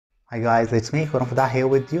Hi guys, it's me Khurram Fida here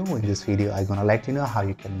with you. In this video, I'm gonna let you know how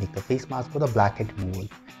you can make the face mask for the blackhead removal.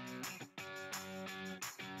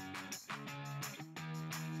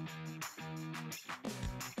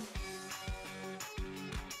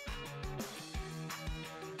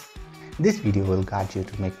 This video will guide you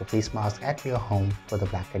to make a face mask at your home for the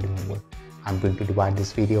blackhead removal. I'm going to divide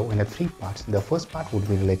this video into 3 parts. The first part would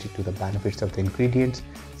be related to the benefits of the ingredients.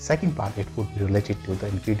 Second part, it would be related to the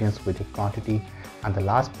ingredients with the quantity. And the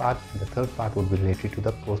last part, the third part, would be related to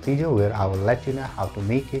the procedure where I will let you know how to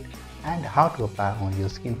make it and how to apply on your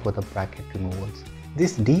skin for the blackhead removals.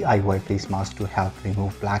 This DIY face mask to help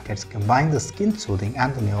remove blackheads combines the skin soothing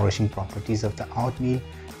and the nourishing properties of the oatmeal,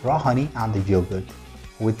 raw honey and the yogurt,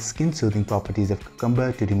 with skin soothing properties of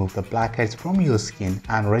cucumber to remove the blackheads from your skin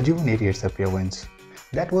and rejuvenate its appearance.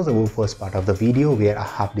 That was our first part of the video where I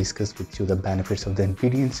have discussed with you the benefits of the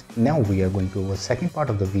ingredients. Now we are going to our second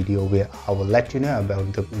part of the video where I will let you know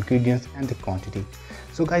about the ingredients and the quantity.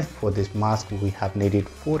 So guys, for this mask we have needed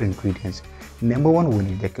 4 ingredients. Number 1, we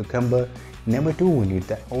need the cucumber. Number 2, we need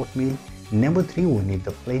the oatmeal. Number 3, we need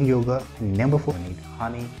the plain yogurt. And number 4, we need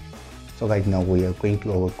honey. So guys, now we are going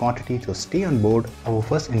to our quantity, so stay on board. Our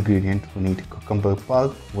first ingredient, we need cucumber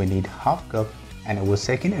pulp, we need half cup, and our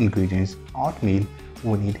second ingredient, oatmeal,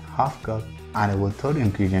 we need half cup, and our third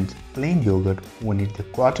ingredient, plain yogurt, we need the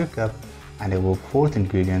quarter cup, and our fourth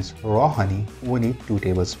ingredient, raw honey, we need 2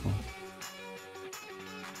 tablespoons.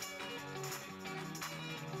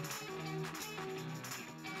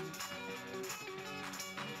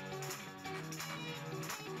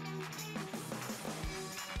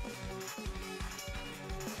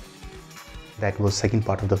 That was second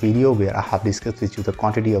part of the video where I have discussed with you the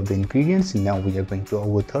quantity of the ingredients. Now we are going to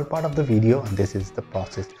our third part of the video, and this is the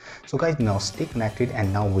process. So guys, now stay connected,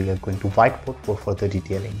 and now we are going to whiteboard for further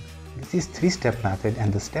detailing. This is 3-step method,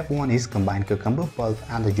 and the step 1 is combine cucumber pulp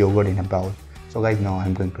and the yogurt in a bowl. So guys, now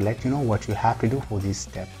I'm going to let you know what you have to do for this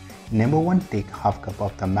step. Number 1, take half cup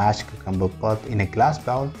of the mashed cucumber pulp in a glass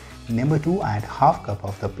bowl. Number 2, add half cup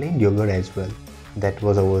of the plain yogurt as well. That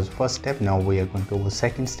was our first step. Now we are going to our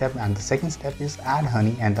second step, and the second step is add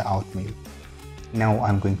honey and the oatmeal. Now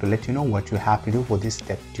I'm going to let you know what you have to do for this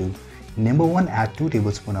step 2. Number 1, add 2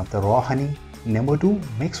 tablespoons of the raw honey. Number 2,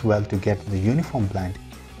 mix well to get the uniform blend.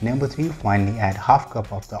 Number 3, finally add half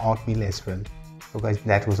cup of the oatmeal as well. So guys,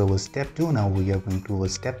 that was our step 2. Now we are going to our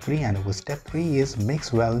step 3, and our step 3 is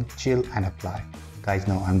mix well, chill and apply. Guys,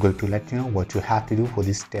 now I'm going to let you know what you have to do for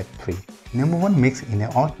this step 3. Number 1, mix in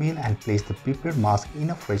an oatmeal and place the prepared mask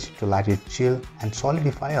in a fridge to let it chill and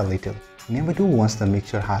solidify a little. Number 2, once the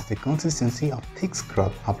mixture has the consistency of thick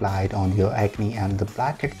scrub, apply it on your acne and the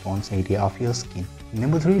blackhead prone area of your skin.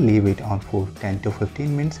 Number 3, leave it on for 10 to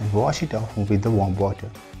 15 minutes and wash it off with the warm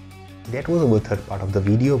water. That was our third part of the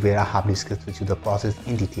video where I have discussed with you the process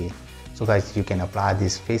in detail. So guys, you can apply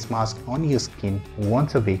this face mask on your skin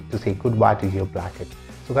once a week to say goodbye to your blackhead.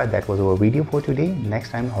 So guys, that was our video for today. Next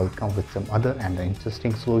time I will come with some other and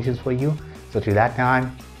interesting solutions for you. So till that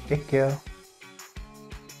time, take care.